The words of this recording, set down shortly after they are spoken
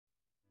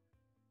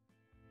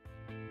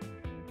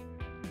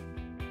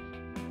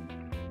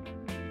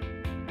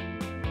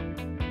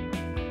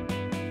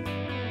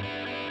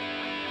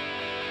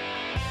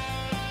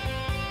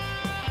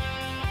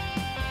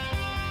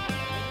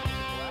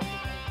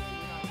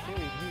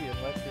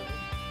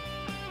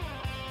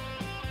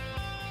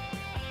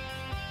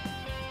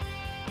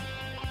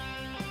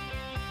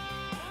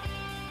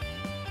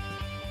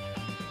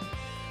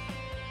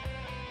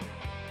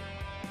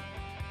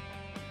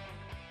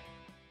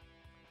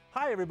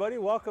Hi everybody,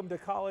 welcome to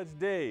College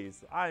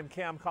Days. I'm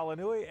Cam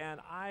Kalanui and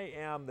I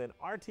am the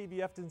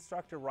RTVF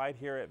instructor right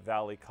here at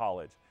Valley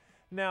College.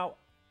 Now,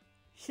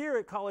 here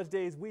at College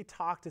Days, we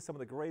talk to some of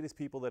the greatest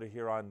people that are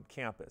here on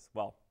campus.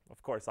 Well,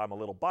 of course, I'm a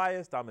little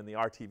biased. I'm in the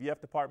RTVF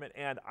department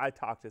and I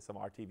talk to some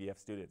RTVF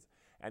students.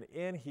 And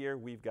in here,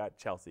 we've got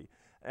Chelsea.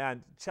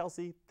 And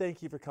Chelsea,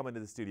 thank you for coming to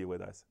the studio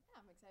with us. Yeah,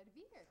 I'm excited to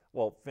be here.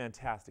 Well,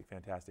 fantastic,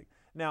 fantastic.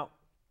 Now,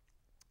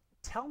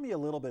 tell me a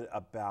little bit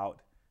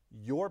about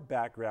your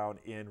background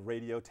in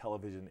radio,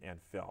 television, and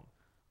film.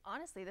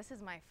 Honestly, this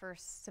is my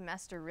first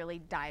semester really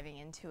diving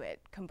into it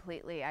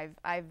completely.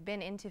 I've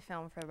been into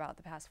film for about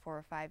the past 4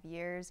 or 5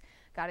 years,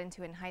 got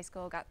into it in high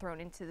school, got thrown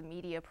into the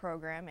media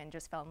program and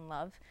just fell in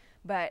love.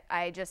 But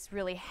I just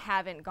really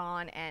haven't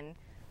gone and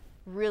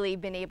really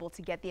been able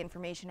to get the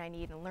information I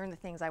need and learn the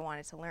things I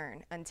wanted to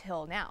learn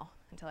until now,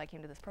 until I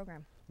came to this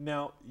program.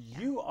 Now,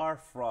 you are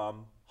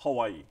from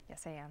Hawaii.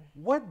 Yes, I am.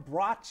 What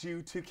brought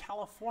you to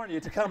California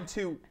to come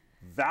to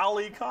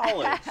Valley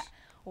College?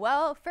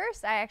 Well,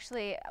 first I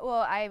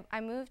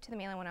moved to the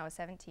mainland when I was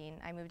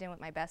 17. I moved in with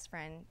my best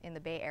friend in the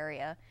Bay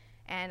Area,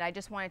 and I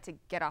just wanted to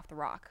get off the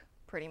rock,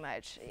 pretty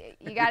much.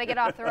 You got to get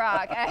off the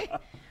rock.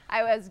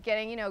 I was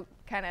getting, you know,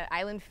 kind of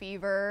island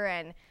fever,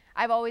 and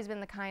I've always been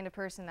the kind of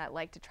person that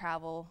liked to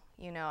travel,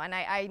 you know, and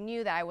I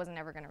knew that I wasn't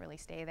ever going to really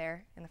stay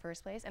there in the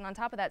first place. And on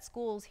top of that,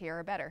 schools here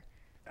are better.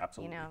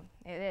 Absolutely. You know,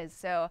 it is.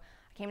 So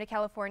I came to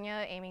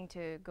California aiming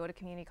to go to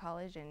community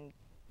college and,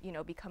 you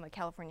know, become a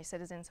California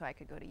citizen so I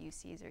could go to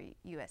UCs or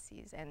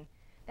USCs. And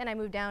then I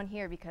moved down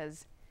here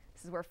because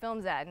this is where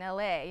film's at in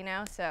LA, you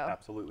know, so.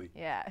 Absolutely.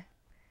 Yeah,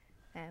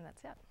 and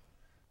that's it.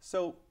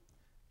 So,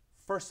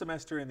 first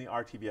semester in the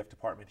RTVF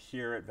department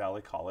here at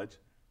Valley College,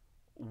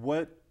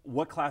 what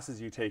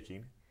classes are you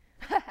taking?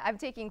 I'm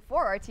taking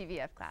 4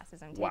 RTVF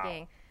classes. I'm Wow.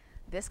 taking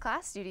this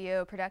class,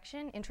 studio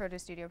production, intro to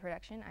studio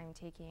production. I'm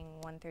taking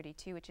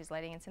 132, which is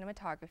lighting and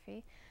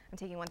cinematography. I'm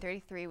taking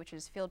 133, which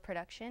is field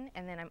production,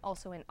 and then I'm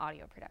also in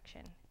audio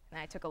production.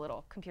 And I took a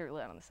little computer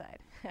lit on the side.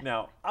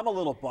 Now, I'm a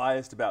little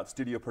biased about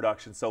studio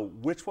production, so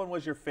which one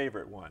was your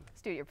favorite one?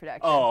 Studio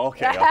production. Oh,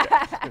 okay,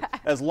 okay.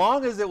 As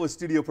long as it was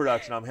studio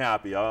production, I'm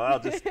happy. I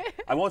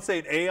won't say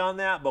an A on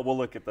that, but we'll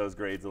look at those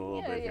grades a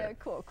little bit here. Yeah,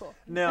 cool, cool.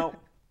 Now,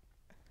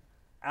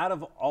 out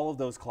of all of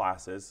those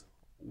classes,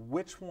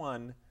 which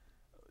one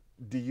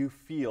do you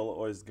feel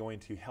or is going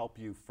to help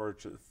you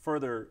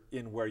further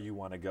in where you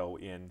want to go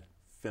in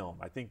film?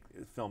 I think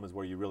film is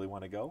where you really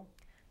want to go.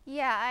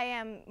 Yeah, I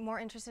am more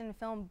interested in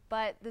film,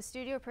 but the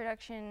studio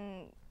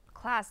production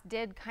class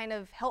did kind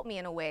of help me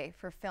in a way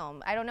for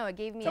film. I don't know, it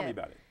gave me Tell me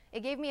about it. It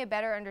gave me a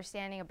better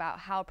understanding about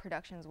how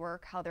productions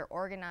work, how they're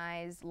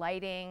organized,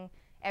 lighting,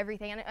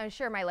 everything. And I'm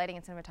sure my lighting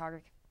and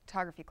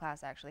cinematography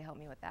class actually helped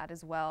me with that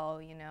as well,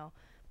 you know.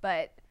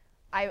 But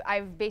I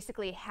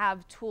basically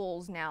have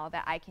tools now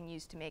that I can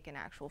use to make an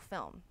actual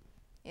film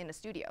in a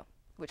studio,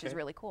 which is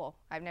really cool.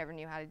 I've never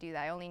knew how to do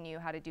that. I only knew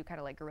how to do kind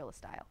of like guerrilla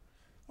style.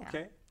 Yeah.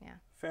 Okay. Yeah.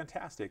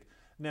 Fantastic.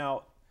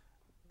 Now,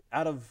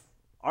 out of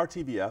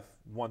RTVF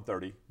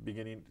 130,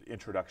 beginning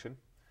introduction,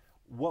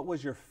 what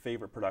was your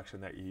favorite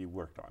production that you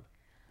worked on?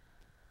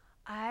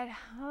 I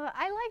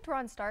liked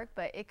Ron Stark,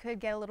 but it could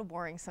get a little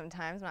boring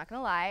sometimes, I'm not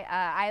gonna lie.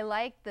 I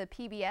liked the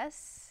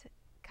PBS,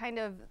 kind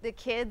of the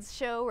kids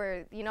show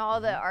where, you know, all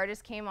the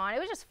artists came on. It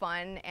was just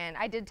fun, and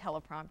I did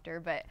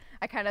teleprompter, but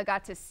I kind of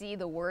got to see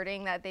the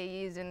wording that they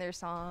used in their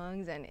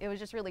songs, and it was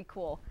just really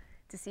cool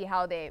to see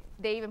how they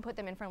even put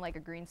them in front of like a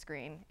green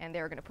screen, and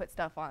they were gonna put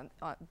stuff on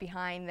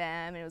behind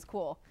them, and it was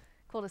cool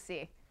to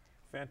see.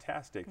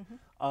 Fantastic.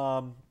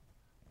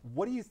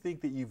 What do you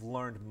think that you've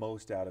learned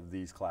most out of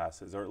these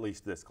classes, or at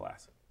least this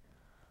class?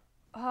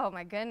 Oh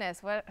my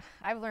goodness, what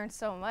I've learned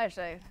so much.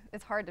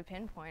 It's hard to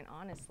pinpoint,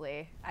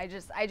 honestly. I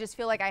just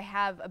feel like I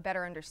have a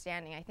better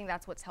understanding. I think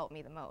that's what's helped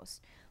me the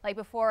most. Like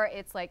before,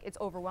 it's like it's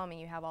overwhelming.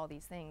 You have all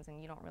these things and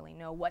you don't really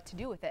know what to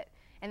do with it.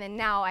 And then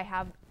now I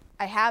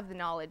have the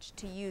knowledge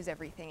to use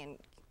everything and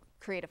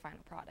create a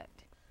final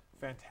product.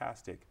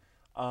 Fantastic.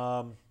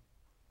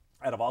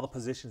 Out of all the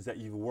positions that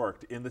you've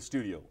worked in the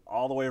studio,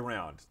 all the way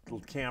around,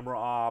 camera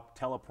op,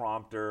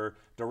 teleprompter,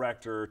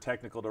 director,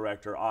 technical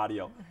director,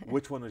 audio,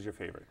 which one was your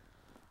favorite?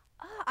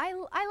 I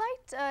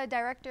liked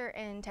director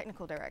and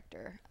technical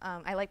director.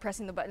 I like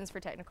pressing the buttons for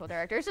technical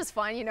director. It's just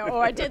fun, you know, oh,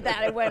 I did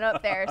that, it went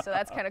up there, so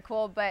that's kind of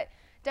cool. But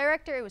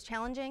director, it was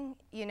challenging.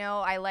 You know,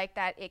 I like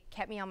that it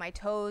kept me on my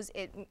toes.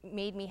 It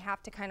made me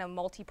have to kind of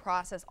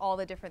multi-process all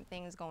the different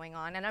things going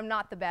on. And I'm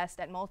not the best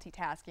at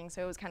multitasking,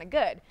 so it was kind of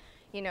good,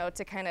 you know,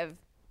 to kind of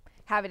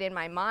have it in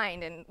my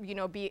mind and, you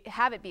know,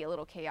 have it be a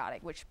little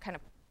chaotic, which kind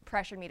of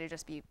pressured me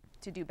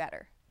to do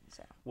better.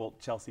 So. Well,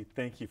 Chelsea,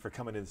 thank you for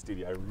coming in the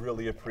studio. I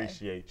really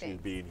appreciate you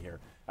being here.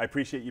 I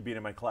appreciate you being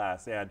in my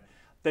class. And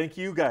thank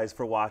you guys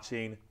for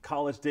watching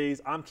College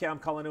Days. I'm Cam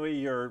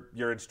Kalanui,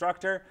 your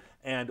instructor,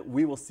 and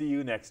we will see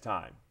you next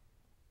time.